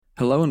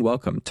Hello and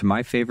welcome to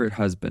My Favorite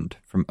Husband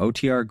from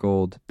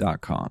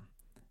OTRGold.com.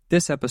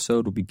 This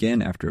episode will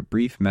begin after a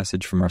brief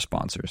message from our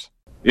sponsors.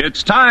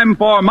 It's time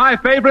for My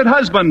Favorite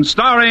Husband,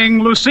 starring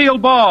Lucille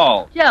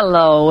Ball.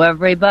 Hello,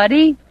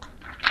 everybody.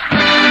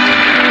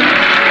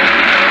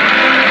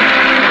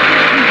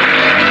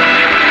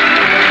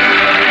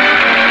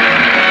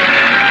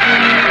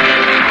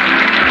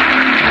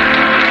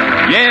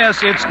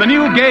 Yes, it's the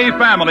new Gay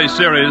Family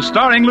series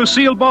starring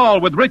Lucille Ball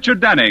with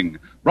Richard Denning,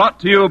 brought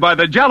to you by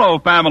the Jell-O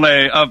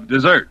family of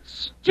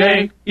desserts.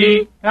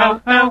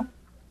 J-E-L-L.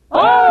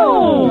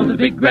 Oh, the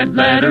big red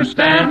letters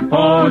stand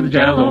for the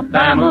Jell-O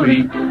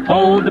family.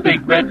 Oh, the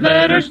big red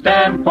letters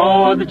stand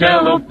for the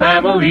Jell-O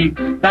family.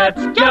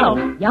 That's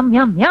Jell-O. Yum,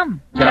 yum,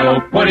 yum. Jell-O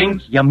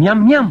puddings. Yum,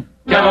 yum, yum.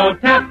 Jell-O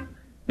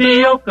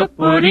tapioca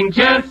pudding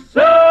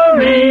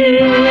jesserie.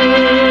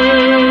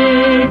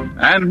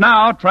 And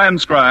now,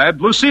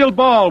 transcribed, Lucille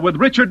Ball with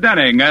Richard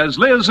Denning as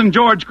Liz and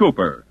George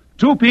Cooper,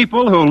 two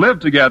people who live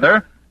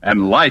together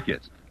and like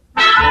it.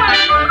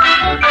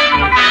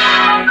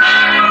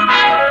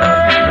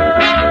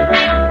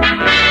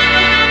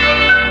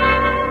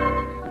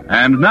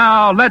 And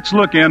now, let's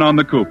look in on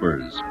the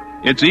Coopers.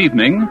 It's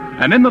evening,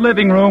 and in the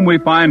living room we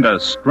find a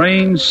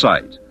strange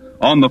sight.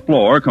 On the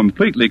floor,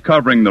 completely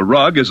covering the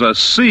rug, is a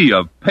sea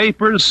of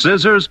papers,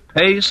 scissors,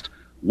 paste,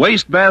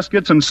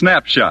 wastebaskets, and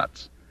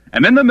snapshots.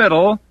 And in the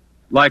middle,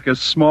 like a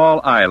small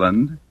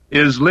island,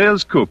 is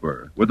Liz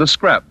Cooper with a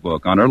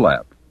scrapbook on her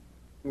lap.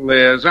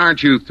 Liz,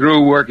 aren't you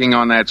through working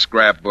on that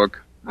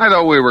scrapbook? I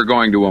thought we were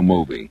going to a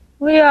movie.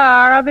 We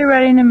are. I'll be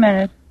ready in a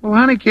minute. Well,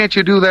 honey, can't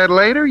you do that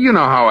later? You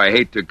know how I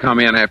hate to come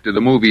in after the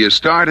movie has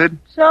started.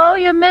 So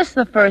you missed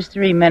the first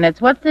 3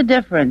 minutes. What's the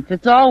difference?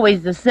 It's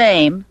always the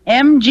same.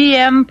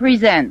 MGM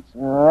presents.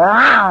 Oh,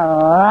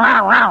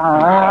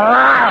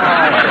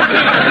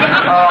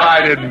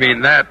 I didn't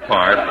mean that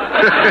part.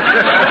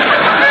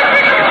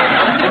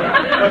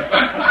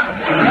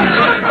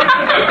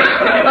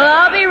 Well,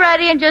 I'll be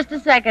ready in just a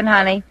second,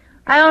 honey.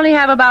 I only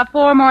have about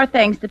 4 more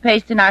things to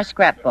paste in our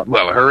scrapbook.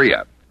 Well, hurry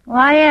up. Well,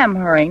 I am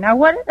hurrying. Now,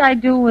 what did I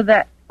do with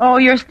that? Oh,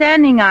 you're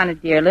standing on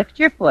it, dear. Lift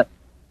your foot.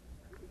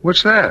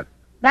 What's that?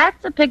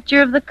 That's a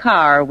picture of the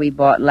car we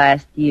bought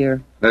last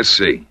year. Let's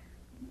see.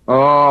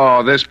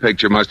 Oh, this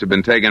picture must have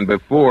been taken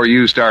before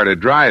you started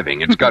driving.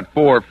 It's got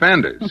 4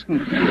 fenders.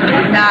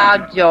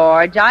 Now,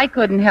 George, I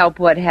couldn't help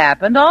what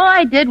happened. All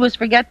I did was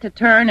forget to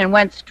turn and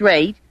went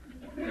straight.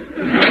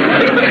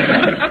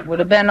 Would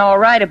have been all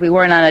right if we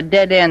weren't on a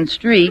dead-end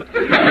street.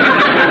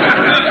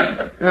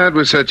 That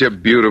was such a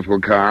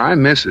beautiful car. I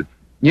miss it.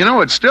 You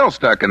know, it's still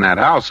stuck in that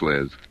house,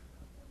 Liz.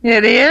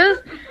 It is?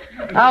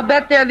 I'll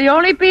bet they're the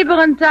only people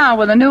in town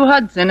with a new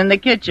Hudson in the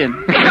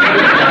kitchen.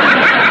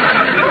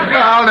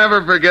 I'll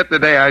never forget the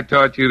day I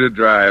taught you to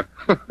drive.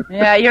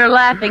 Yeah, you're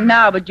laughing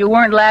now, but you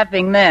weren't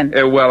laughing then.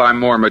 Well, I'm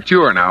more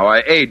mature now.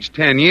 I aged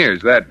 10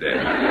 years that day.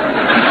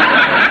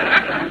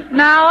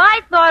 Now,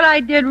 I thought I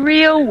did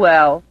real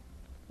well.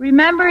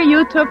 Remember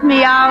you took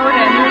me out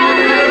and...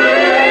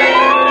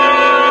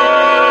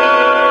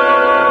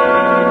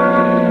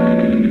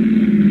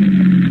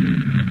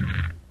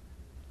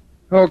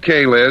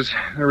 Okay, Liz.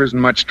 There isn't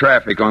much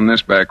traffic on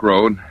this back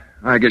road.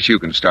 I guess you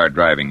can start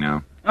driving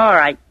now. All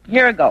right,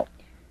 here I go.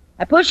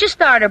 I push the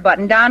starter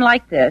button down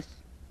like this.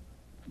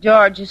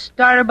 George, the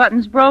starter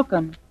button's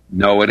broken.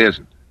 No, it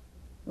isn't.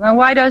 Then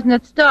why doesn't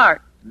it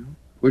start?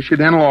 Push it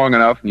in long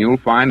enough and you'll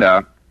find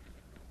out.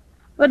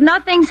 But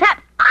nothing's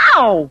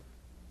Ow!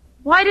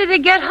 Why did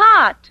it get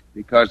hot?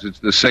 Because it's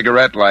the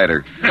cigarette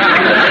lighter.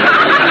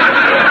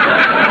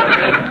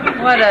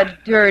 What a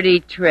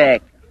dirty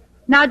trick.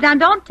 Now,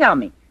 don't tell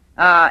me.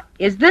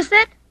 Is this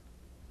it?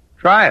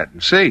 Try it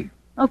and see.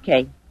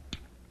 Okay.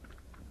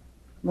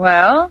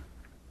 Well,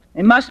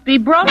 it must be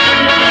broken.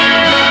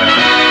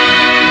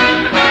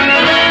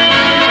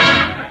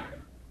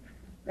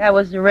 That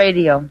was the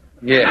radio.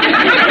 Yeah.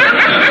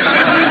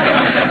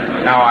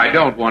 Now, I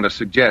don't want to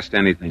suggest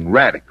anything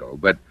radical,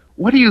 but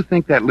what do you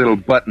think that little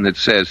button that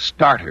says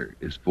starter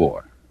is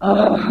for?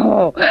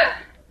 Oh,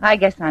 I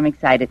guess I'm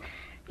excited.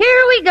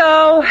 Here we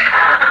go.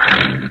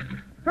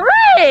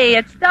 Hooray!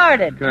 It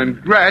started.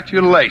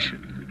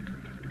 Congratulations.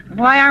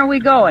 Why aren't we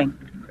going?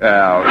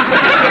 Well,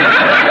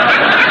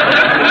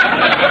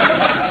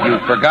 you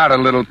forgot a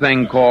little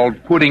thing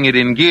called putting it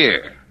in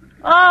gear.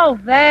 Oh,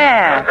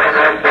 that.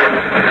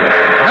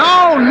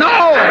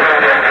 No!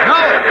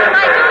 Am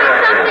I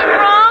doing something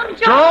wrong,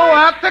 George? Throw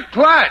out the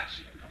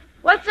clutch.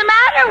 What's the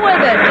matter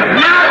with it?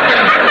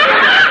 Nothing.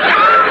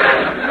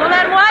 Well,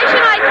 then why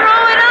should I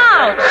throw it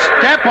out?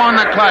 Step on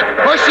the clutch.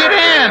 Push it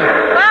in.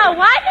 Well,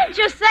 why didn't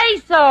you say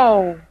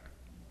so?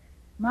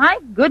 My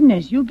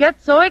goodness, you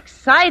get so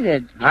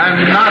excited.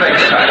 I'm not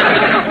excited.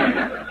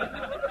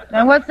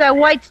 Then what's that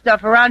white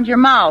stuff around your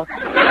mouth?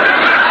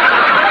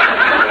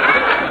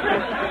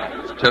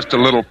 It's just a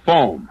little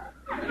foam.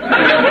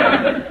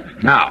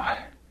 Now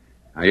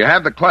you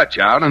have the clutch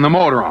out and the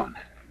motor on.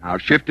 Now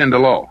shift into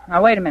low.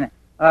 Now, wait a minute.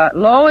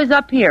 Low is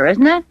up here,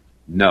 isn't it?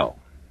 No.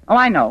 Oh,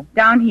 I know.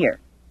 Down here.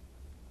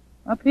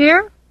 Up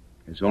here?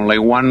 There's only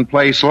one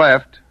place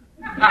left.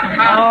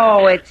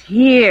 Oh, it's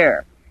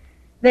here.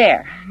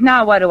 There.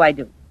 Now what do I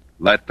do?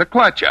 Let the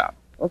clutch out.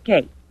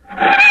 Okay.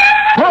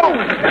 Whoa!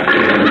 What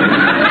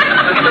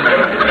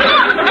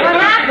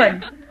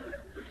happened?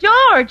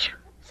 George,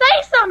 say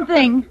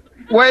something.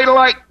 Wait till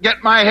I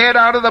get my head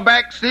out of the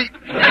back seat.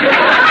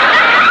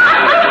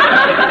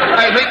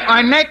 I think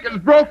my neck is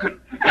broken.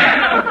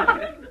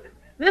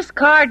 This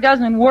car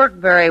doesn't work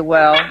very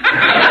well.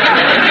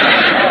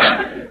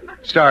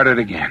 Start it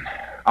again.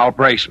 I'll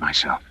brace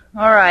myself.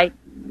 All right.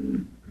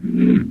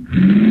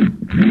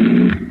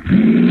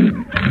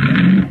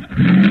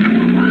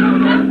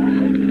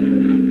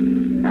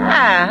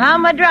 How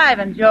am I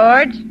driving,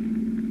 George?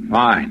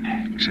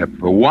 Fine, except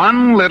for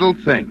one little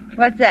thing.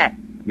 What's that?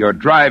 You're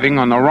driving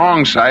on the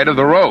wrong side of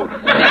the road.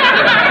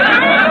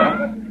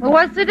 Well,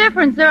 what's the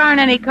difference? There aren't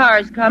any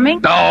cars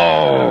coming.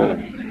 Oh!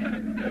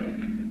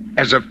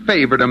 As a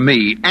favor to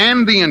me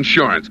and the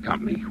insurance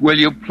company, will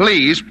you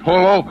please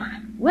pull over?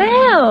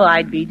 Well,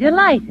 I'd be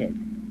delighted.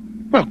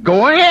 Well,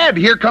 go ahead.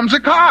 Here comes a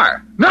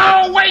car.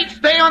 No, wait.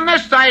 Stay on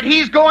this side.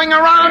 He's going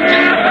around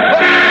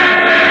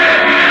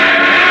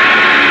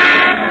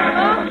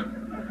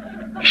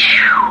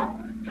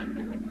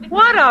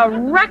What a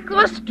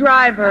reckless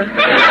driver.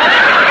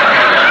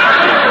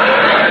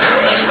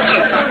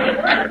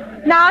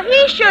 Now,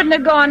 he shouldn't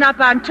have gone up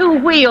on two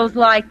wheels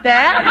like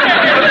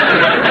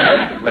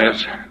that.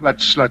 Liz,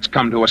 let's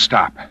come to a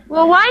stop.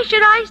 Well, why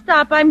should I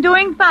stop? I'm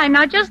doing fine.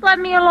 Now, just let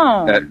me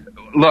alone.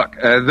 Look,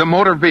 the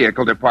motor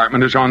vehicle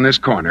department is on this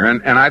corner,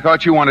 and I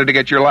thought you wanted to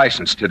get your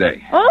license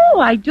today. Oh,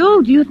 I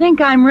do. Do you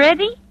think I'm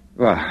ready?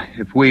 Well,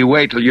 if we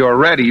wait till you're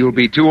ready, you'll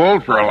be too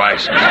old for a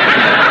license.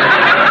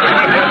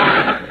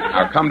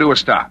 I'll come to a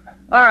stop.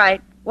 All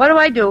right. What do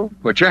I do?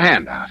 Put your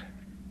hand out.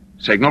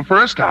 Signal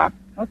for a stop.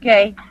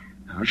 Okay.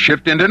 Now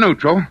shift into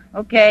neutral.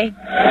 Okay.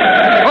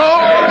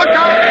 Oh, look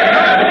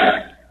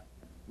out!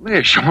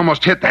 Liz, you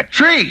almost hit that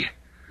tree.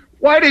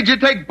 Why did you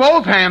take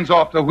both hands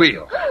off the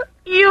wheel?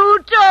 You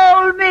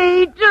told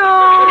me to.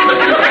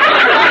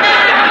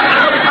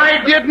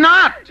 I did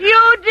not.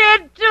 You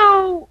did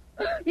too.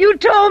 You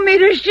told me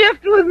to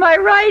shift with my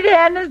right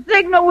hand and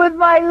signal with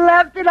my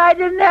left, and I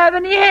didn't have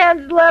any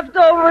hands left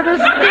over to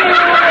steer.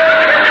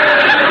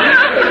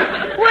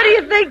 What do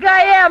you think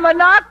I am, an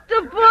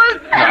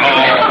octopus?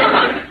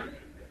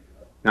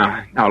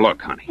 Now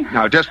look, honey.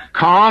 Now just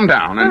calm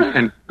down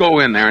and go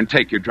in there and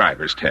take your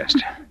driver's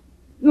test.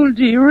 Well,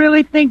 do you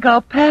really think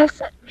I'll pass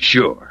it?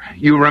 Sure.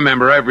 You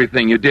remember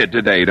everything you did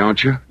today,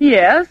 don't you?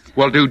 Yes.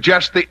 Well, do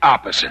just the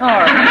opposite. All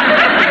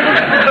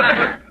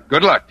right.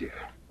 Good luck to you.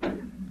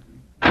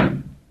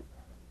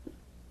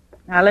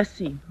 Now, let's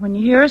see. When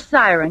you hear a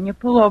siren, you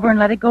pull over and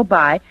let it go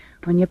by.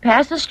 When you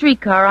pass a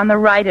streetcar on the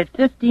right at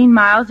 15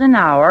 miles an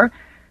hour,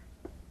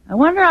 I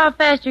wonder how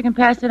fast you can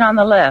pass it on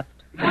the left.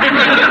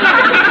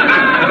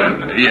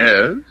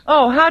 Yes?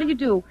 Oh, how do you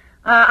do?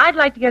 I'd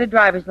like to get a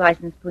driver's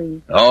license,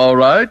 please. All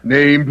right.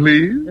 Name,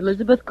 please.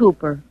 Elizabeth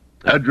Cooper.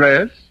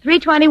 Address?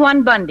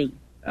 321 Bundy.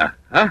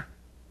 A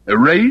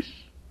race?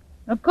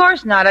 Of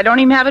course not. I don't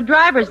even have a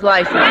driver's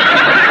license.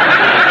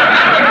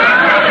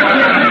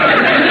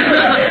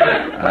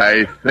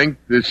 I think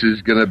this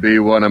is going to be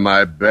one of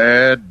my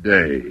bad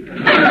days.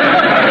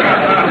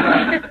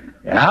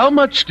 How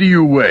much do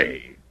you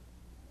weigh?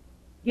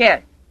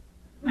 Yes.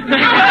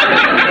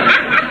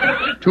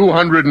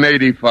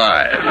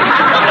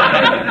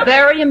 285.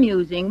 Very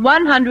amusing.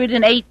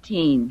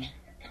 118.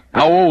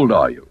 How old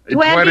are you?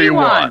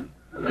 21.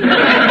 You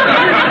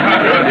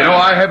know,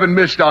 I haven't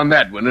missed on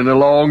that one in a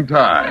long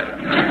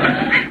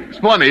time. It's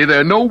funny,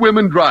 there are no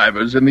women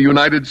drivers in the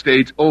United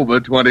States over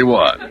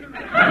 21.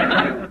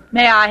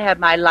 May I have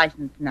my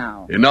license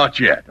now? Not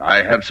yet.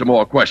 I have some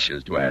more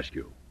questions to ask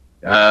you.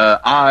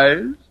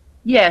 Eyes?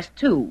 Yes,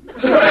 2.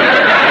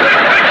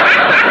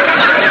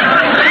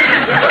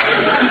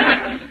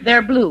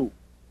 They're blue.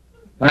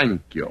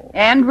 Thank you.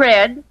 And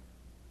red.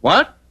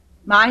 What?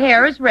 My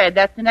hair is red.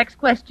 That's the next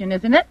question,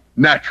 isn't it?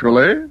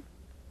 Naturally.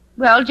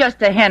 Well,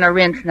 just a henna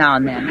rinse now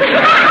and then.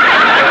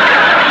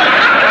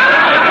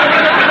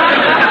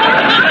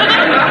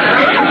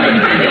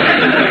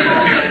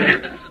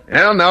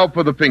 And now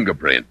for the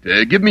fingerprint.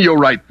 Give me your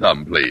right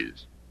thumb,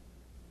 please.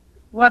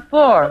 What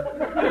for?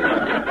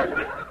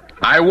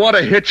 I want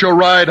to hitch a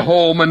ride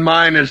home and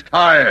mine is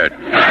tired.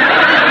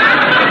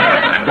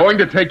 I'm going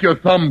to take your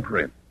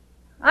thumbprint.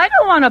 I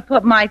don't want to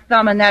put my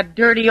thumb in that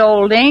dirty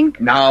old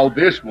ink. Now,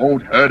 this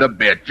won't hurt a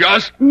bit.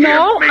 Just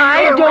No, give me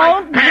I your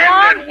don't right hand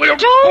want and we'll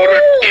to. put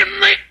it in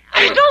the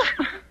ink.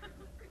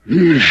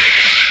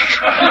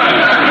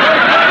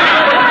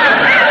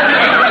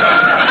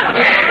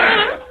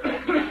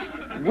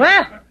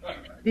 Well,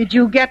 did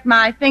you get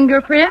my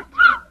fingerprint?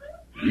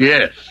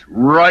 Yes,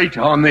 right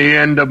on the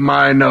end of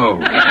my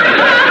nose.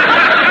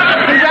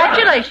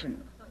 Congratulations.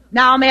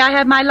 Now, may I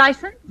have my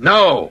license?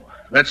 No,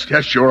 let's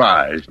test your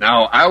eyes.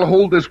 Now, I'll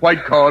hold this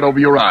white card over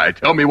your eye.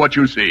 Tell me what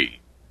you see.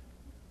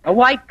 A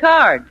white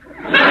card.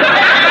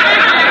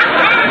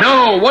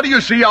 No, what do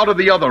you see out of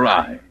the other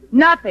eye?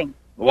 Nothing.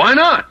 Why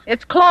not?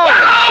 It's closed.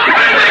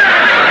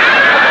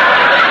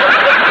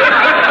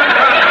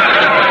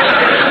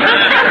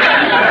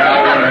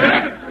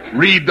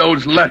 Read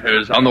those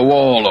letters on the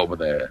wall over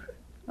there.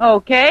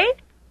 Okay.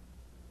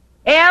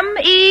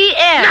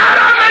 M-E-N.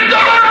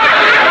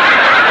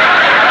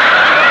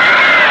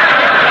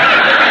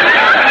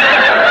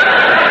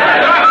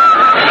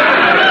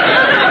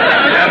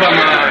 Never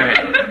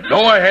mind.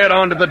 Go ahead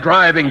on to the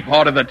driving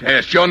part of the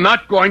test. You're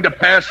not going to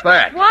pass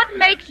that. What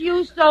makes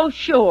you so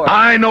sure?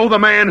 I know the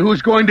man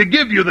who's going to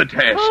give you the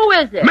test. Who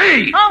is it?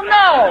 Me! Oh,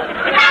 no.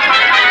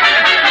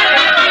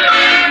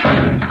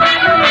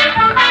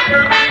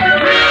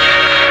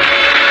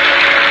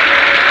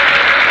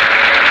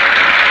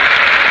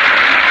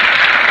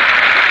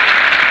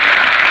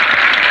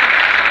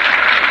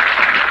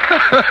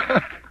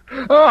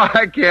 Oh,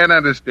 I can't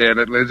understand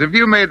it, Liz. If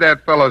you made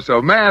that fellow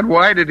so mad,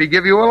 why did he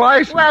give you a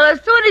license? Well,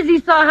 as soon as he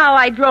saw how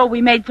I drove,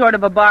 we made sort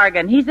of a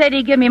bargain. He said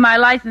he'd give me my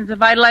license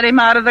if I'd let him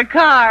out of the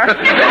car.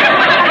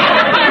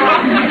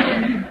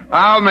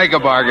 I'll make a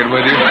bargain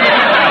with you.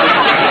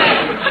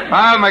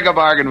 I'll make a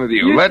bargain with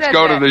you. Let's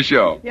go to the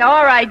show. Yeah,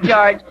 all right,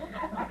 George.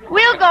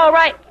 We'll go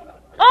right...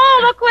 Oh,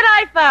 look what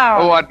I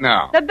found. What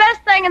now? The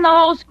best thing in the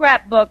whole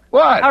scrapbook.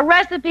 What? A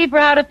recipe for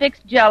how to fix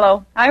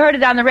Jell-O. I heard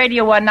it on the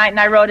radio one night and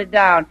I wrote it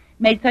down.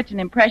 Made such an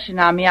impression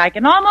on me, I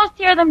can almost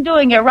hear them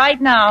doing it right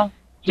now.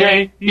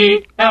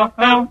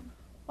 J-E-L-L.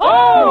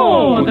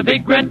 Oh, the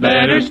big red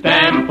letters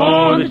stand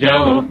for the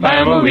Jell-O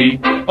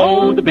family.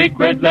 Oh, the big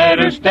red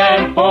letters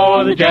stand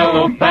for the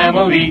Jell-O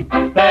family.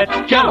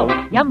 That's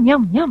Jell-O. Yum,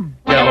 yum, yum.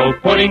 Jell-O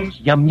puddings.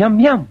 Yum, yum,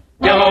 yum.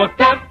 Jell-O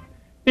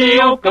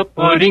tapioca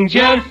puddings.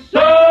 Yes,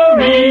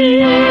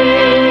 sirree.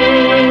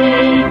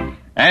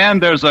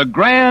 And there's a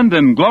grand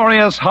and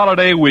glorious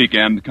holiday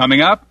weekend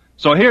coming up.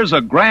 So here's a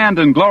grand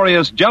and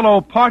glorious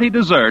Jell-O party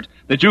dessert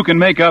that you can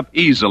make up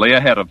easily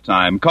ahead of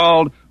time,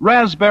 called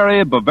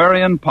Raspberry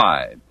Bavarian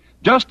Pie.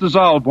 Just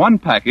dissolve 1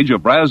 package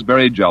of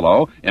raspberry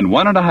Jell-O in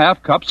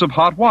 1½ cups of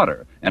hot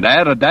water and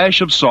add a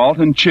dash of salt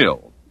and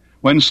chill.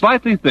 When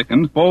slightly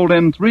thickened, fold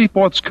in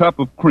 3/4 cup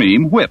of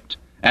cream whipped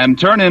and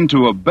turn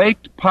into a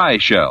baked pie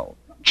shell.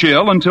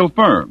 Chill until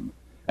firm.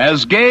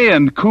 As gay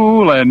and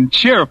cool and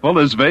cheerful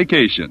as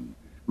vacation.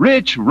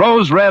 Rich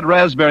rose-red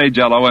raspberry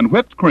Jell-O and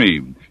whipped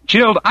cream.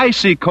 Chilled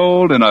icy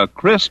cold in a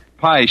crisp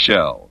pie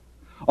shell.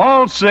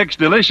 All 6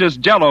 delicious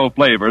Jell-O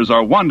flavors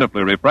are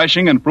wonderfully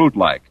refreshing and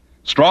fruit-like.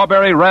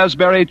 Strawberry,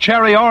 raspberry,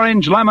 cherry,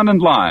 orange, lemon,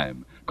 and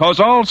lime.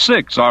 'Cause all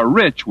 6 are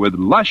rich with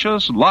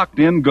luscious,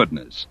 locked-in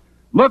goodness.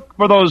 Look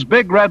for those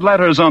big red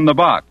letters on the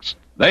box.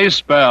 They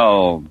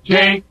spell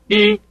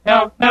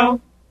J-E-L-L.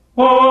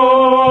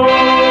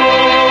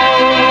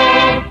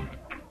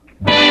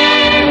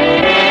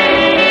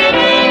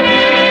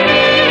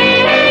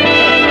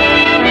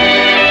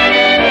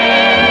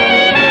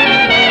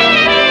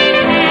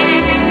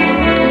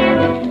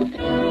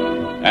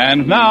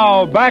 And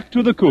now, back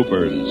to the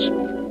Coopers.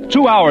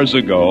 2 hours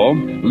ago,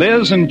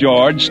 Liz and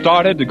George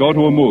started to go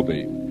to a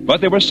movie, but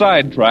they were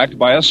sidetracked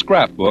by a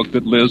scrapbook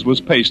that Liz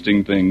was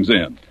pasting things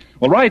in.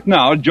 Well, right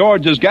now,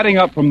 George is getting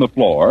up from the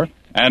floor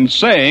and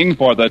saying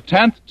for the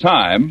 10th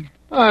time,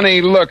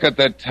 Honey, look at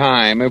the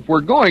time. If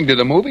we're going to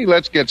the movie,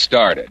 let's get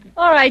started.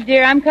 All right,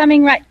 dear, I'm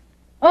coming right...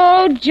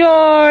 Oh,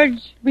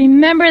 George,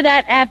 remember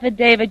that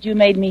affidavit you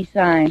made me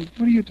sign?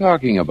 What are you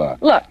talking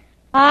about? Look,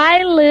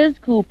 I, Liz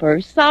Cooper,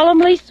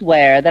 solemnly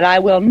swear that I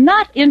will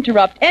not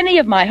interrupt any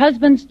of my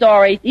husband's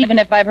stories, even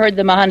if I've heard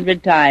them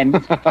 100 times.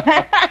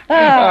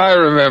 I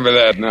remember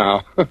that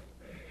now.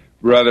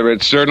 Brother,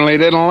 it certainly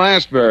didn't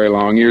last very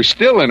long. You're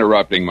still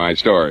interrupting my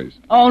stories.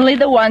 Only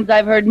the ones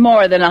I've heard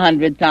more than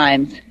 100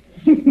 times.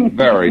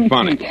 Very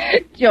funny.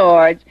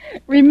 George,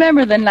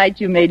 remember the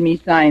night you made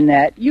me sign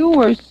that? You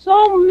were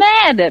so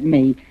mad at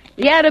me.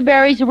 The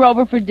Atterberries were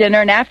over for dinner,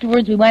 and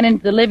afterwards we went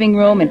into the living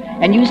room,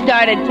 and you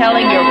started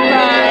telling your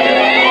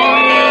pride.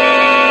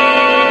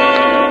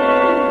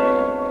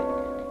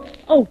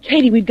 Oh,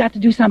 Katie, we've got to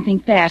do something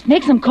fast.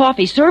 Make some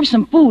coffee, serve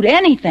some food,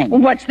 anything.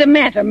 What's the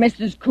matter,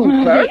 Mrs.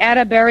 Cooper? The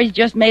Atterberries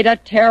just made a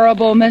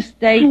terrible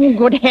mistake. Oh,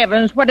 good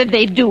heavens, what did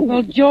they do?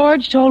 Well,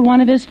 George told one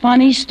of his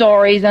funny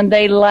stories, and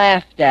they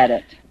laughed at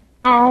it.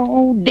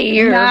 Oh,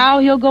 dear. Now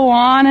he'll go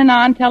on and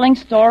on telling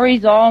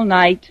stories all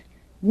night.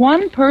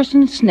 One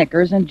person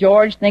snickers, and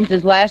George thinks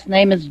his last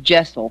name is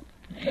Jessel.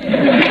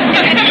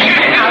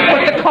 I'll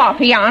put the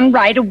coffee on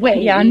right away.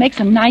 Yeah, and make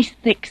some nice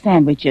thick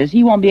sandwiches.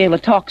 He won't be able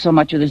to talk so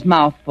much with his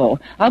mouth full.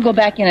 I'll go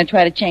back in and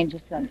try to change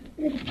the sun.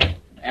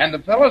 And the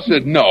fellow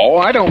said, no,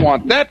 I don't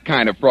want that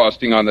kind of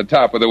frosting on the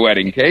top of the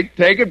wedding cake.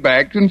 Take it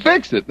back and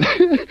fix it.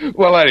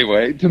 Well,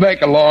 anyway, to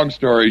make a long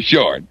story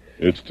short.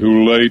 It's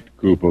too late,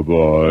 Cooper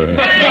boy.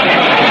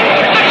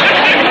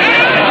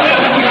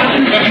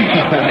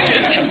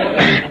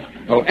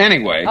 Well,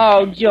 anyway.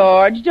 Oh,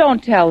 George,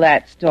 don't tell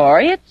that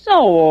story. It's so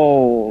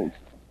old.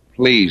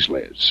 Please,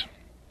 Liz.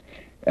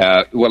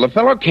 Well, the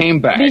fellow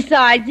came back.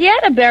 Besides, the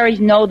Atterberries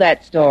know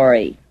that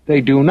story. They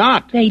do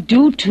not. They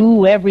do,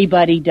 too.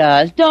 Everybody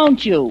does,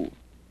 don't you?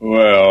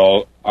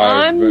 Well,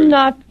 I'm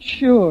not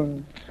sure.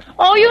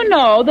 Oh, you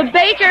know, the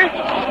baker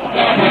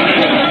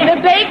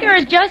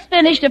has just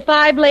finished a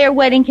 5-layer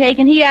wedding cake,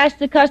 and he asked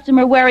the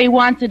customer where he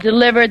wants it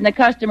delivered, and the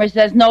customer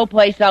says, no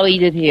place, I'll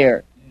eat it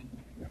here.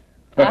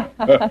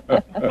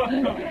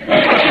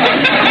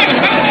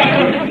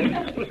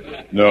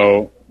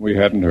 No, we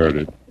hadn't heard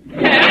it.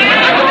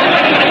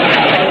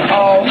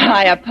 Oh,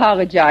 I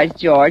apologize,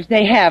 George.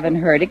 They haven't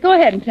heard it. Go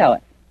ahead and tell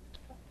it.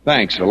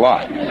 Thanks a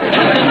lot.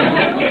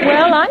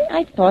 Well,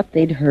 I thought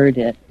they'd heard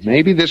it.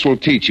 Maybe this will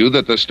teach you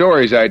that the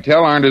stories I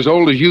tell aren't as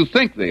old as you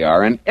think they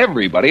are, and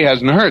everybody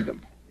hasn't heard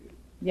them.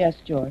 Yes,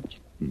 George.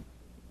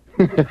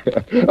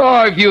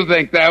 Oh, if you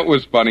think that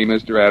was funny,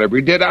 Mr.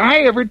 Atterbury, did I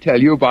ever tell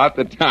you about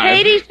the time...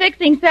 Katie's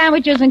fixing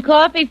sandwiches and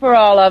coffee for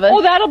all of us.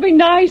 Oh, that'll be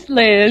nice,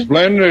 Liz.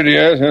 Splendid,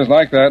 yes,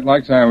 like that,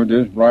 like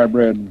sandwiches, rye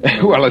bread.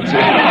 Well, it's...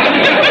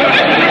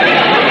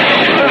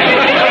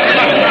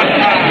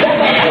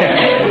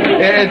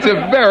 It's a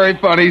very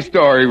funny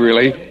story,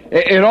 really.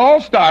 It all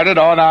started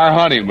on our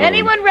honeymoon.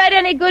 Anyone read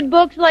any good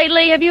books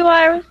lately? Have you,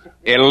 Iris?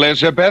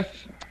 Elizabeth?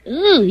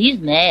 Ooh, he's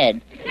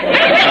mad.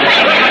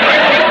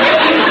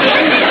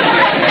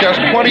 Just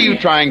what are you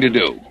trying to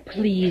do?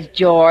 Please,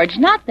 George,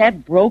 not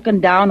that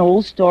broken-down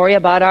old story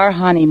about our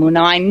honeymoon.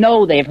 Now, I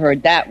know they've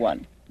heard that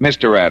one.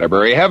 Mr.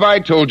 Atterbury, have I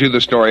told you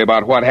the story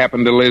about what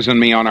happened to Liz and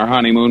me on our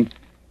honeymoon?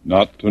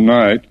 Not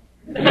tonight.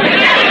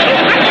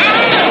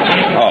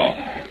 Oh.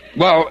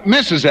 Well,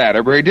 Mrs.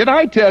 Atterbury, did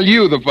I tell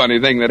you the funny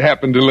thing that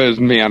happened to Liz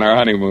and me on our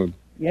honeymoon?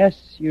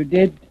 Yes, you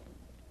did.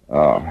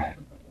 Oh.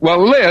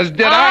 Well, Liz,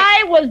 did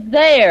I... I was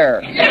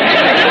there.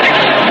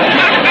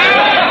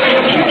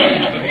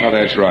 Oh,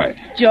 that's right.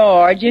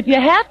 George, if you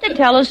have to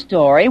tell a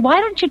story, why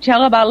don't you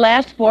tell about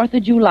last 4th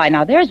of July?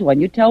 Now, there's one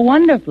you tell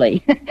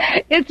wonderfully.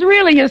 It's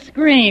really a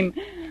scream.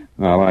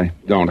 Well, I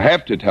don't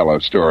have to tell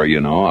a story,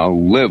 you know.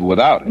 I'll live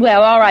without it.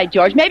 Well, all right,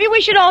 George. Maybe we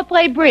should all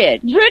play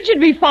bridge. Bridge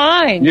would be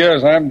fine.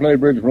 Yes, I haven't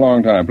played bridge for a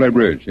long time. Play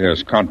bridge,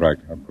 yes,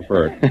 contract. I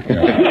prefer it.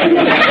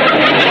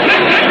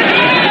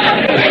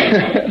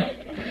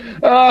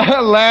 Yeah.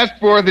 Last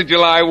 4th of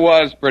July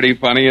was pretty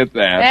funny at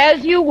that.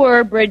 As you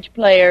were, bridge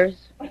players.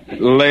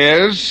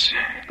 Liz?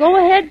 Go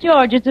ahead,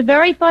 George. It's a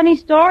very funny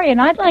story,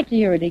 and I'd like to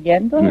hear it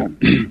again. Go ahead.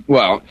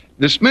 Well,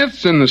 the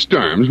Smiths and the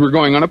Sturms were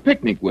going on a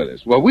picnic with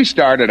us. Well, we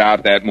started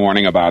out that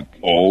morning about,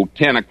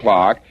 10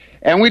 o'clock,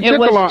 and we took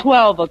along... It was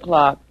 12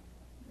 o'clock.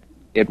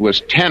 It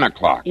was 10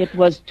 o'clock. It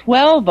was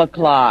 12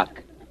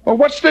 o'clock. Well,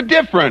 what's the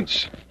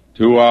difference?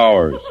 2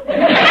 hours.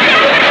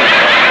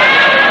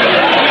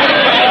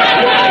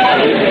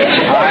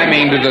 I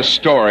mean to the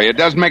story. It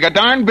does make a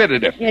darn bit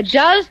of difference. It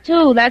does,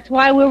 too. That's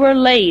why we were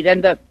late,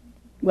 and the...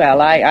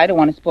 Well, I don't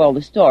want to spoil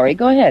the story.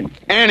 Go ahead.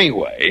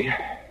 Anyway,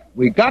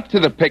 we got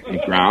to the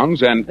picnic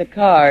grounds and... The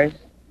cars.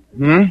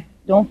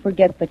 Don't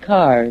forget the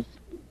cars.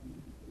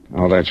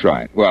 Oh, that's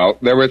right. Well,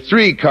 there were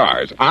 3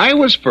 cars. I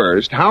was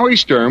first, Howie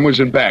Sturm was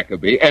in back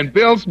of me, and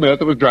Bill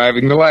Smith was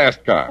driving the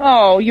last car.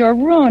 Oh, you're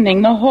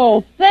ruining the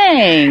whole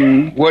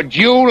thing. Would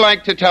you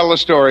like to tell the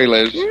story,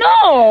 Liz?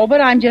 No,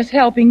 but I'm just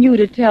helping you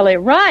to tell it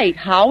right.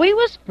 Howie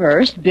was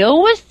first,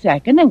 Bill was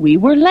second, and we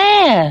were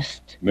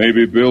last.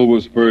 Maybe Bill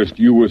was first,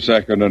 you were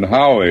second, and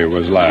Howie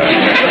was last.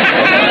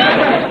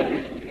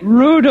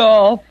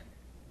 Rudolph.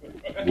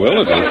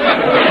 Well,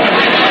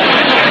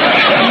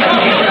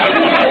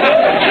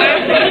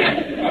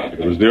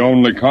 it was the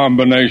only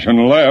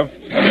combination left.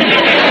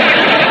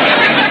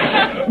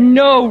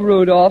 No,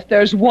 Rudolph,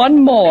 there's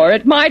one more.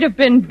 It might have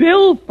been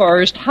Bill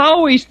first,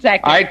 Howie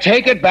second. I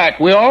take it back.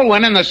 We all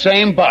went in the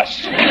same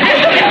bus.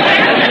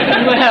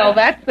 Well,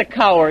 that's the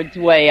coward's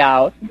way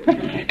out.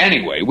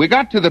 Anyway, we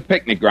got to the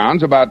picnic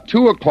grounds about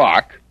 2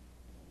 o'clock.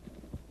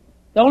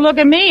 Don't look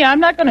at me. I'm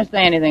not going to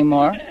say anything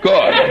more.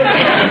 Good.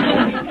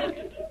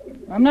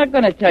 I'm not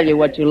going to tell you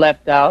what you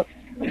left out.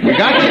 We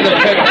got to the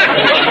picnic...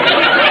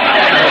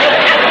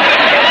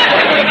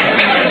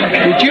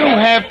 Did you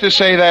have to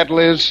say that,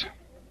 Liz?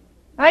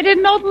 I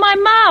didn't open my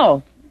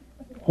mouth.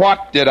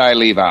 What did I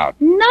leave out?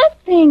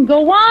 Nothing.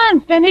 Go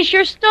on. Finish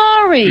your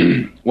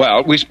story.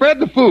 Well, we spread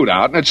the food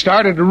out, and it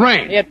started to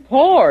rain. It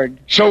poured.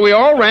 So we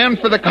all ran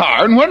for the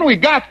car, and when we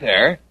got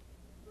there...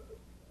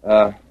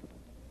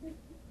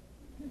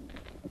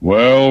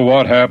 Well,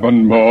 what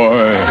happened,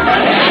 boy?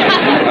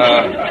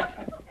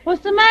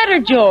 What's the matter,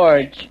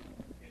 George?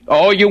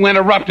 Oh, you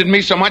interrupted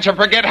me so much I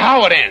forget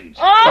how it ends.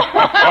 Oh,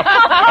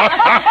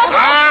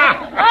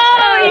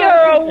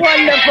 you're a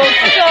wonderful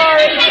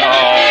story.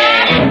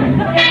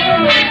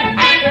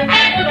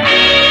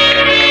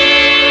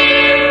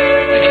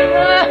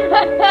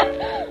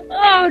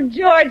 Oh,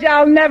 George,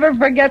 I'll never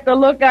forget the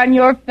look on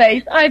your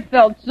face. I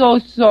felt so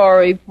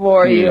sorry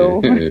for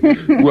you.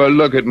 Well,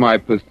 look at my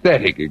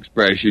pathetic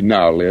expression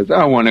now, Liz.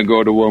 I want to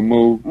go to a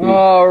movie.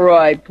 All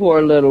right,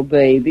 poor little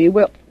baby.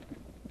 Well,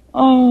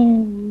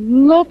 oh,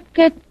 look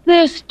at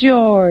this,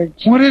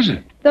 George. What is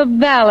it? The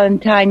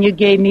Valentine you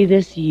gave me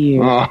this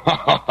year.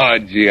 Oh,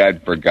 gee,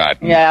 I'd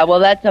forgotten. Yeah, well,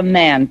 that's a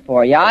man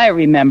for you. I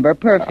remember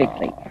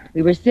perfectly.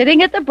 We were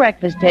sitting at the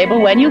breakfast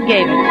table when you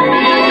gave it to me.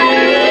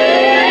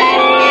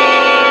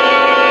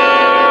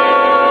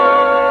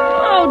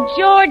 Oh,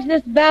 George,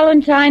 this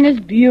Valentine is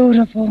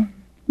beautiful.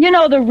 You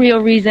know the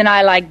real reason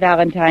I like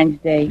Valentine's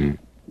Day?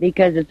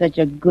 Because it's such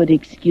a good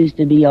excuse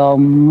to be all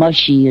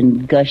mushy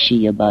and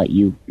gushy about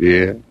you.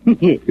 Yeah?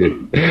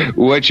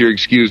 What's your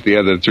excuse the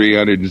other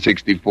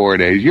 364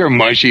 days? You're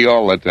mushy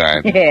all the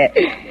time.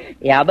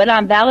 Yeah, but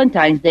on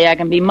Valentine's Day I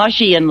can be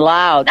mushy and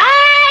loud.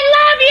 I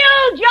love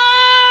you,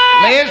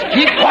 George! Liz,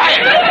 keep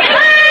quiet!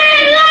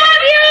 I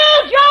love you,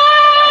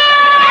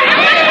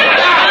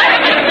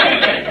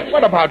 George!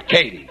 What about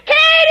Katie?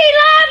 Katie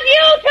loves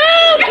you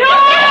too,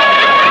 George!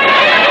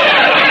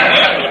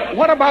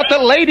 What about the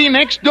lady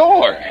next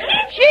door?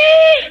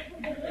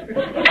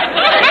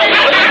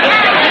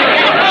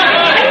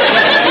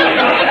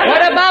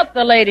 What about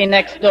the lady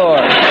next door?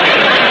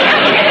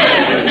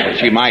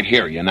 She might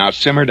hear you. Now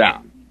simmer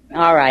down.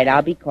 All right,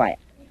 I'll be quiet.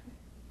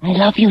 I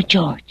love you,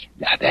 George.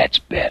 Now that's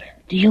better.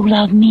 Do you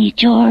love me,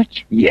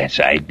 George? Yes,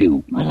 I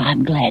do. Well,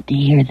 I'm glad to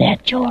hear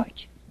that,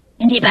 George.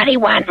 Anybody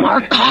want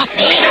more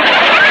coffee?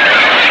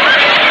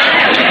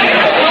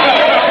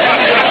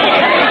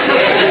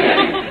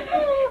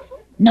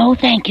 No,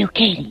 thank you,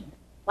 Katie.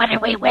 What are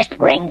we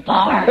whispering for?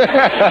 Oh,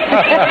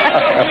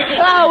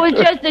 it was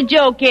just a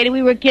joke, Katie.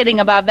 We were kidding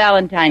about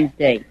Valentine's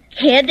Day.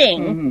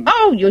 Kidding? Mm-hmm.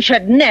 Oh, you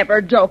should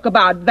never joke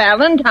about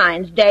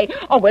Valentine's Day.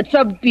 Oh, it's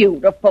a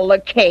beautiful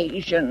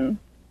occasion.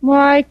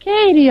 Why,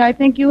 Katie, I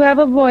think you have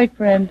a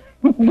boyfriend.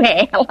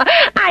 Well,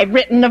 I've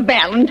written a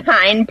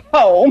Valentine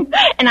poem,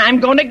 and I'm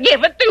going to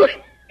give it to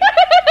him.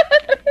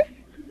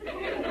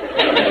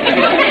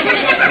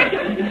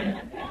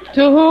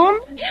 To whom?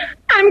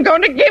 I'm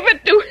going to give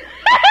it to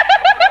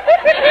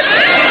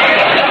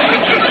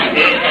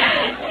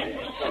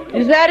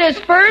Is that his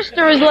first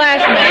or his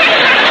last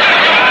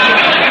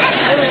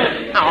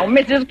name? Oh,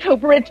 Mrs.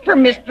 Cooper, it's for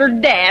Mr.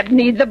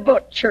 Dabney, the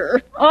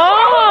butcher.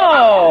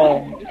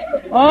 Oh,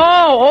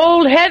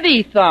 old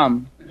heavy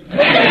thumb.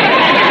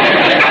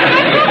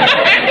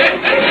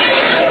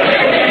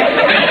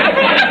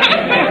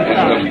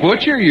 The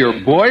butcher, your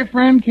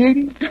boyfriend,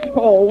 Katie?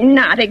 Oh,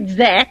 not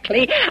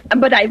exactly,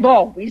 but I've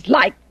always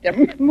liked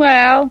him.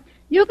 Well,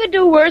 you could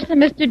do worse than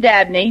Mr.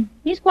 Dabney.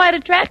 He's quite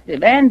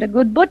attractive and a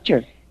good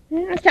butcher.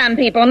 Some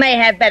people may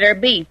have better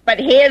beef, but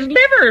his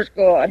liver's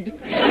good.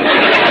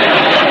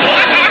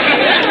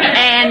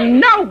 And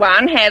no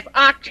one has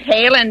ox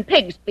tail and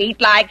pig's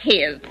feet like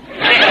his.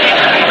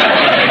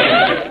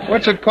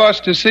 What's it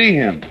cost to see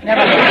him?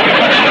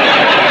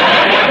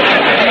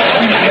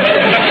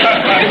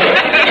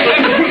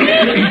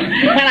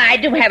 Well, I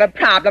do have a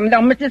problem,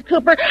 though, Mrs.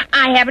 Cooper.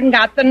 I haven't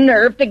got the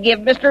nerve to give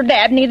Mr.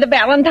 Dabney the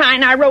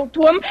Valentine I wrote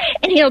to him,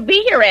 and he'll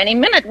be here any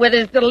minute with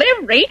his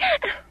delivery.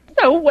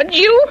 So would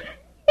you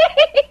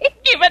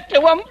give it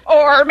to him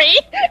for me?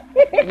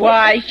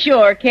 Why,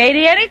 sure,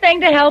 Katie.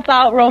 Anything to help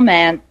out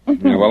romance.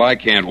 Yeah, well, I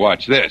can't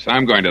watch this.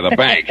 I'm going to the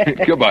bank.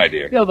 Goodbye,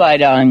 dear. Goodbye,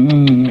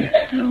 darling.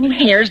 Oh,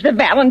 here's the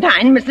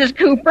Valentine, Mrs.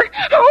 Cooper.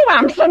 Oh,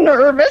 I'm so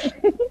nervous.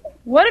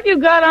 What have you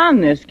got on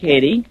this,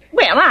 Katie?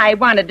 Well, I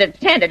wanted to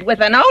scent it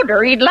with an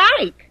odor he'd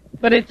like.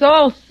 But it's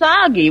all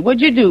soggy. What'd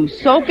you do,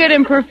 soak it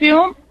in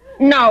perfume?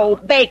 No,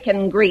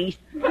 bacon grease.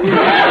 Well,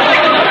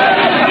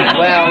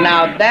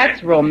 now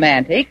that's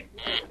romantic.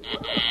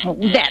 Oh,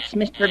 that's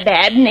Mr.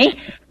 Dabney.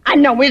 I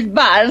know his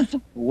buzz.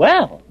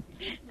 Well.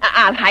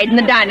 I'll hide in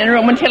the dining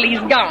room until he's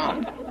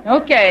gone.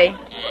 Okay.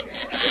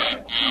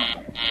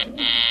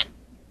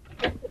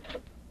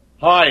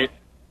 Hi.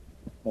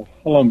 Oh,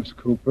 hello, Miss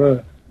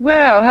Cooper.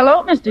 Well,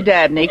 hello, Mr.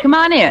 Dabney. Come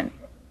on in.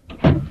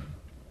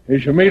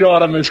 Here's your meat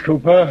order, Miss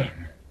Cooper.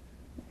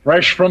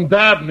 Fresh from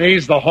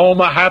Dabney's, the home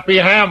of happy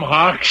ham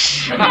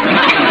hocks.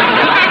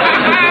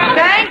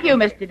 Thank you,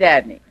 Mr.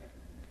 Dabney.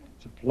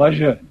 It's a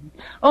pleasure.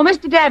 Oh,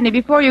 Mr. Dabney,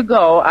 before you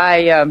go,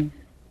 I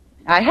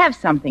have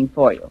something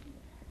for you.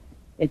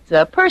 It's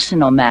a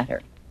personal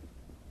matter.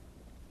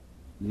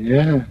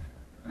 Yeah.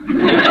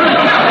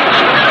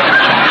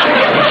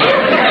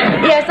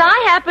 Yes,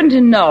 I happen to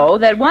know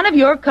that one of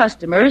your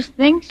customers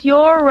thinks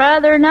you're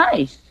rather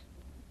nice.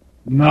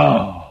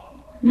 No.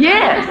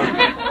 Yes.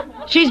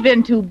 She's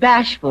been too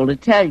bashful to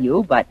tell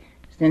you, but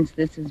since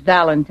this is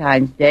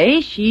Valentine's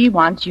Day, she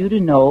wants you to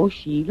know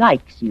she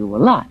likes you a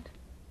lot.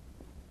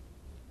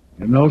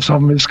 You know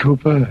something, Miss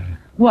Cooper?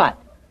 What?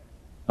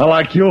 I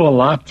like you a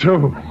lot,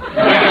 too.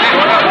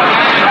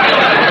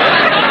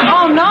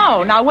 Oh,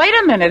 no. Now, wait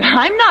a minute.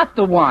 I'm not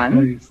the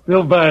one. You're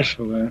still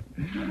bashful, eh?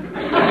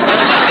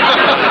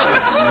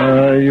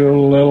 You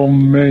little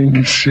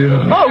minx, you.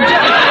 Oh,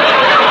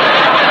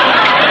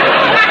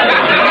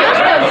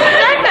 just a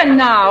second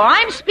now.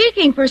 I'm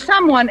speaking for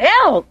someone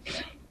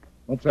else.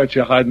 What's that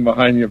you're hiding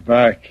behind your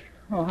back?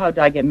 Oh, how did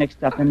I get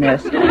mixed up in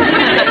this?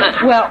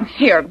 Well,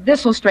 here,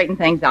 this will straighten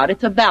things out.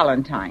 It's a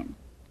Valentine.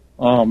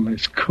 Oh,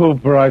 Miss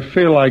Cooper, I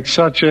feel like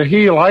such a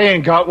heel. I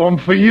ain't got one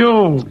for you.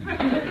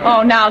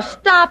 Oh, now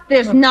stop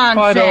this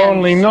nonsense. If I'd have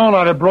only known,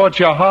 I'd have brought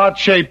you a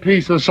heart-shaped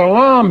piece of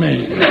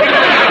salami.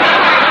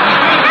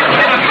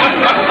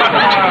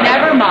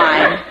 Never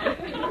mind.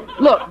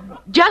 Look,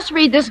 just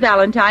read this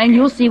Valentine and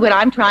you'll see what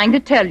I'm trying to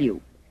tell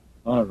you.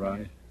 All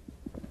right.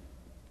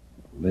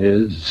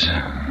 Liz.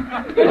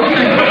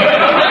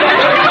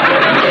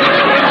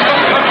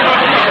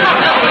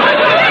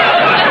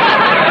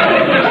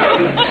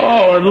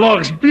 Oh, it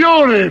looks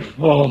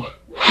beautiful.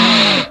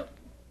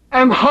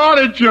 And how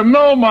did you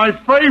know my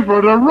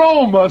favorite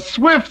aroma,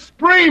 Swift's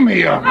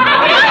Premium?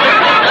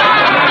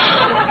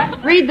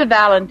 Read the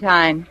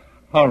Valentine.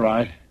 All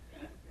right.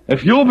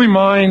 If you'll be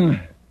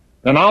mine,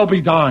 then I'll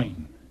be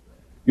thine.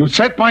 You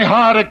set my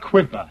heart a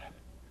quiver.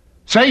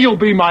 Say you'll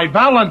be my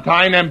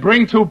Valentine and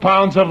bring 2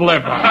 pounds of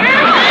liver.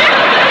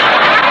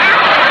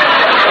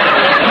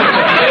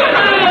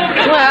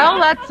 Well,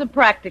 that's a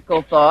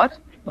practical thought.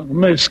 Oh,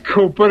 Miss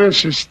Cooper,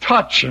 this is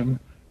touching.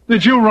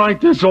 Did you write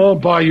this all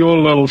by your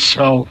little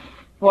self?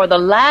 For the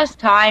last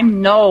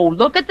time, no.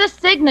 Look at the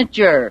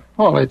signature.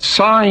 Well, it's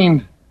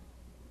signed,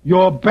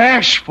 Your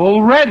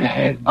Bashful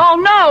Redhead. Oh,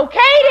 no.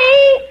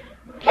 Katie!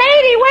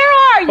 Katie, where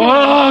are you?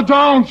 Oh,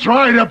 don't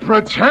try to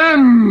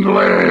pretend,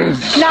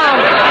 Liz. Now,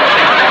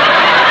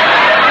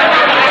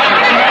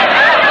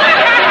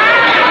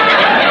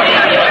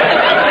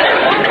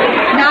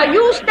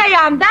 you stay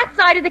on that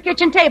side of the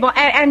kitchen table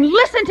and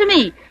listen to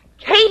me.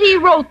 Katie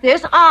wrote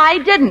this. I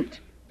didn't.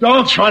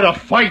 Don't try to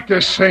fight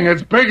this thing.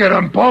 It's bigger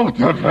than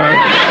both of us.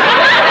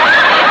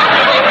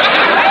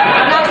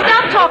 Now,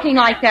 stop talking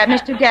like that,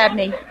 Mr.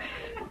 Dabney.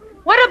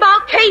 What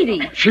about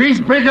Katie? She's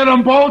bigger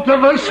than both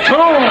of us, too.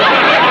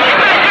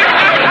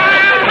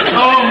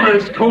 Oh,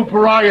 Miss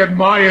Cooper, I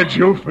admired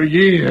you for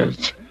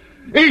years.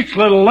 Each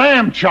little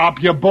lamb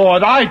chop you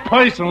bought, I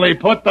personally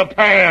put the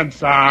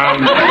pants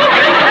on.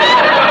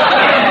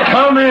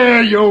 Come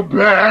here, you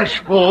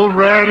bashful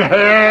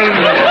redhead.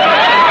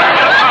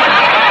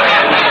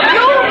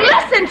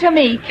 Listen to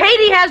me.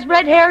 Katie has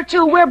red hair,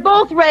 too. We're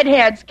both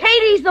redheads.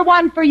 Katie's the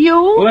one for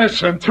you.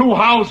 Listen, 2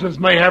 houses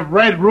may have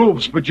red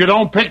roofs, but you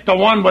don't pick the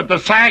one with the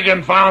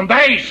sagging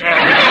foundation.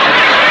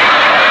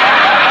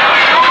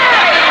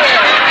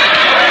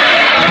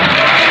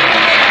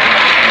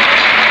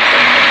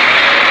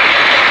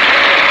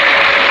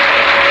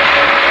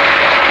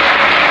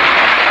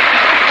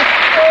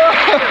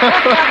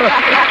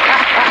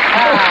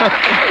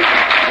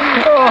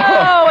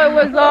 Oh, it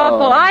was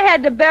awful. I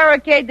had to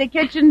barricade the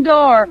kitchen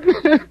door.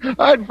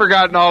 I'd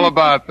forgotten all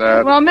about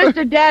that. Well,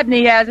 Mr.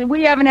 Dabney hasn't.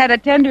 We haven't had a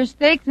tender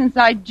steak since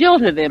I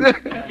jilted him.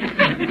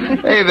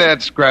 Hey,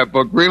 that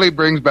scrapbook really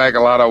brings back a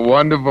lot of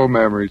wonderful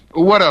memories.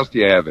 What else do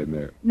you have in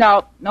there?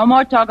 No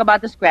more talk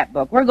about the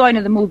scrapbook. We're going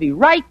to the movie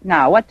right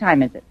now. What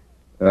time is it?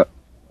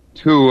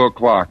 2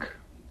 o'clock.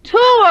 2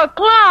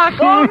 o'clock?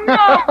 Oh,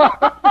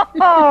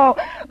 no.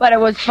 But it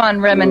was fun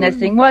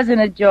reminiscing,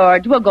 wasn't it,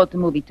 George? We'll go to the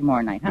movie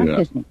tomorrow night, huh? Yeah.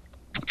 Kiss me.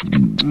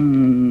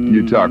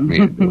 You talk me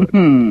into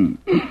it.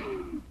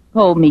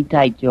 Hold me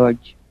tight,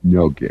 George.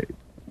 Okay.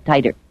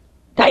 Tighter.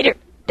 Tighter.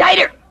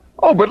 Tighter.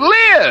 Oh, but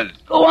Liz!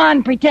 Go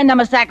on, pretend I'm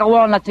a sack of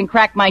walnuts and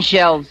crack my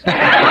shells. Oh,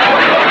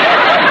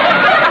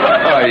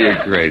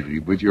 you're crazy,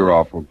 but you're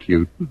awful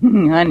cute.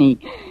 Honey,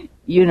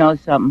 you know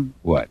something.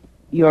 What?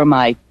 You're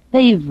my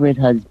favorite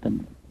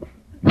husband.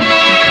 Bob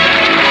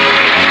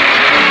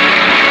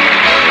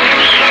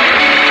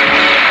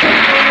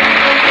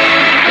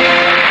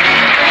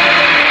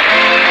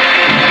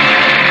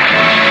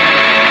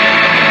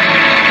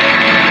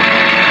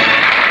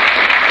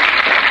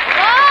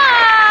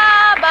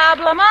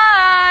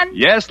Lamont.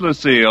 Yes,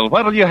 Lucille.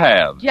 What'll you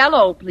have?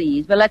 Jell-O,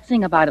 please. But let's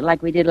sing about it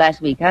like we did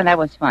last week, huh? That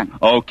was fun.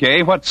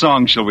 Okay, what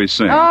song shall we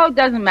sing? Oh,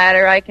 doesn't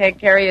matter. I can't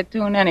carry a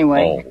tune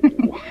anyway.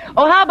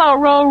 Oh, how about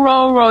Row,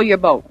 Row, Row Your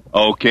Boat?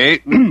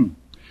 Okay.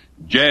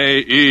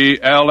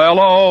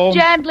 J-E-L-L-O.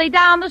 Gently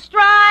down the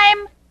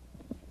strime.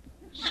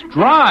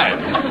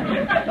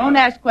 Strime. Don't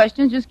ask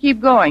questions. Just keep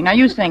going. Now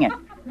you sing it.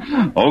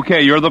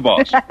 Okay, you're the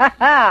boss.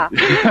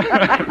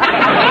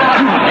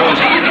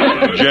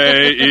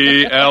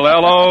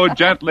 J-E-L-L-O,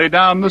 gently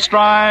down the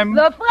strime.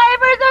 The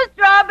flavors of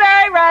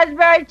strawberry,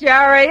 raspberry,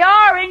 cherry,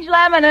 orange,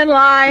 lemon, and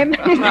lime.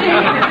 You see,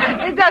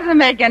 it doesn't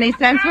make any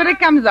sense, but it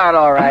comes out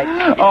all right.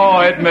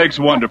 Oh, it makes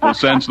wonderful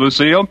sense,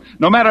 Lucille.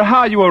 No matter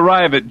how you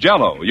arrive at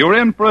Jell-O, you're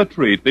in for a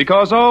treat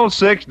because all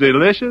 6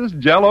 delicious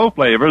Jell-O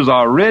flavors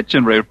are rich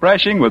and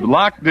refreshing with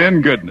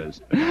locked-in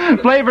goodness.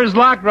 Flavors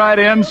locked right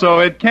in so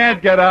it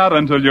can't get out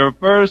until your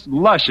first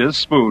luscious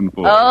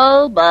spoonful.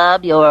 Oh,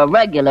 Bob, you're a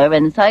regular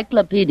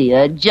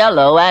encyclopedia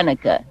Jell-O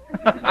Annika.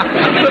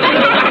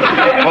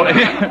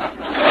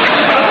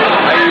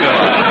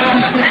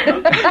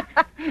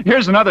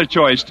 Here's another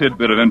choice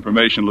tidbit of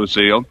information,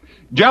 Lucille.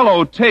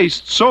 Jell-O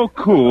tastes so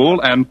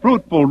cool and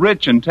fruitful,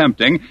 rich, and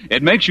tempting,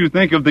 it makes you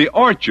think of the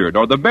orchard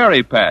or the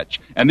berry patch.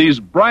 And these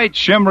bright,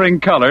 shimmering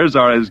colors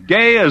are as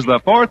gay as the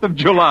 4th of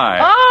July.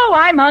 Oh,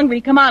 I'm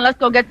hungry. Come on, let's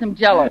go get some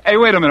Jell-O. Hey,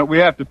 wait a minute. We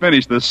have to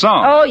finish this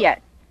song. Oh, yes.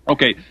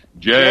 Okay.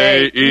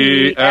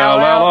 J-E-L-L-O,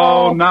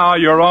 now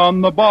you're on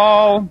the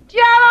ball.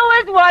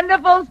 Jell-O is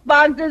wonderful.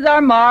 Sponsors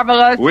are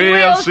marvelous.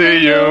 We'll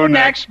see you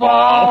next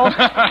fall.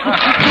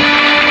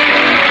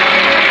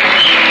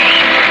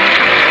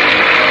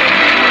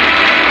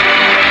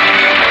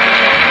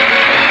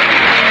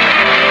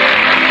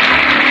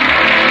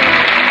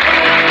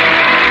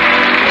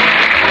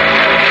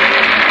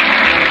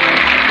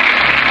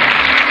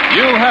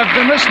 You have have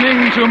been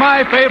listening to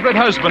My Favorite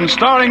Husband,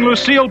 starring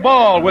Lucille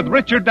Ball with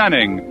Richard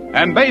Denning,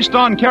 and based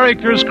on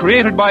characters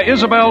created by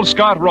Isabel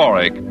Scott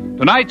Rorick.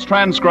 Tonight's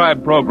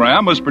transcribed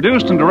program was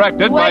produced and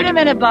directed by... Wait a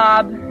minute,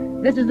 Bob.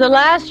 This is the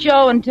last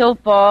show until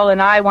fall,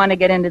 and I want to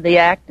get into the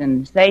act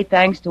and say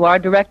thanks to our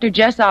director,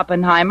 Jess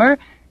Oppenheimer,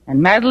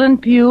 and Madeline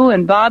Pugh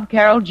and Bob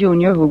Carroll,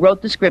 Jr., who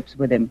wrote the scripts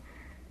with him.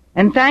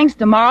 And thanks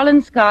to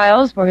Marlon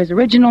Skiles for his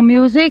original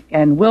music,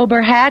 and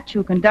Wilbur Hatch,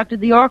 who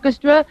conducted the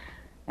orchestra,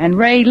 and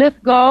Ray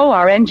Lithgow,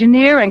 our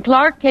engineer, and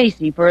Clark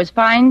Casey for his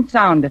fine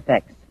sound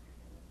effects.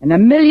 And a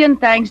million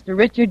thanks to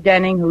Richard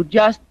Denning, who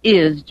just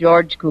is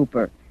George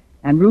Cooper,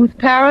 and Ruth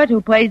Parrott, who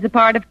plays the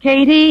part of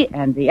Katie,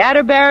 and the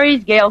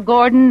Atterberries, Gail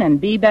Gordon, and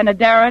Bea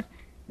Benaderet,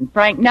 and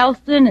Frank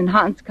Nelson, and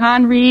Hans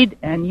Conried,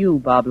 and you,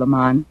 Bob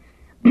Lamont.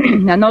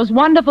 And those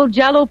wonderful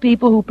Jell-O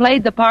people who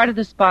played the part of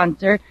the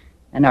sponsor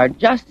and are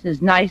just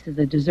as nice as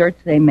the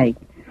desserts they make.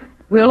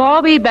 We'll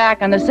all be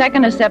back on the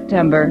 2nd of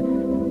September.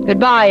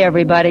 Goodbye,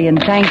 everybody, and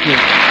thank you.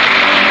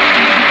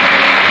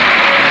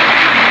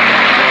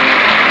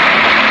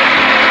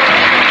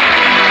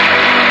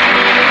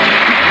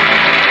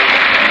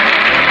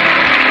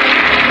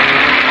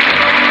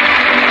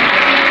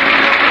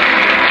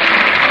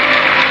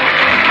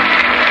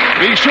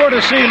 Be sure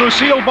to see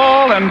Lucille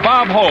Ball and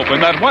Bob Hope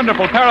in that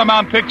wonderful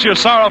Paramount picture,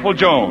 Sorrowful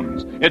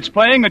Jones. It's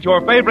playing at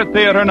your favorite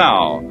theater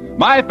now.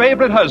 My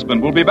Favorite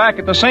Husband will be back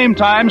at the same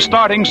time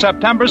starting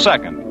September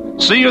 2nd.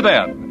 See you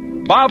then.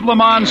 Bob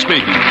Lamont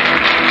speaking.